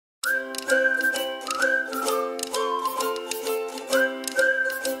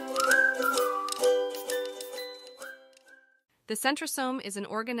The centrosome is an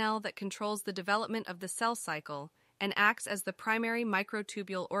organelle that controls the development of the cell cycle and acts as the primary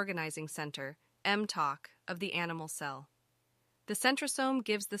microtubule organizing center, MTOC, of the animal cell. The centrosome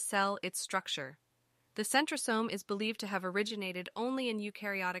gives the cell its structure. The centrosome is believed to have originated only in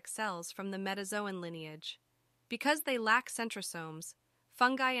eukaryotic cells from the metazoan lineage. Because they lack centrosomes,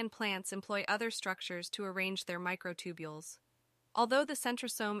 fungi and plants employ other structures to arrange their microtubules. Although the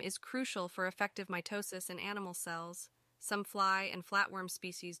centrosome is crucial for effective mitosis in animal cells, some fly and flatworm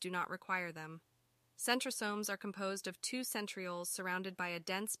species do not require them. Centrosomes are composed of two centrioles surrounded by a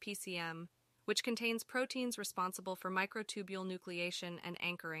dense PCM, which contains proteins responsible for microtubule nucleation and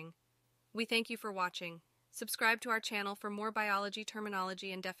anchoring. We thank you for watching. Subscribe to our channel for more biology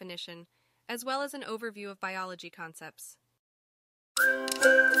terminology and definition, as well as an overview of biology concepts.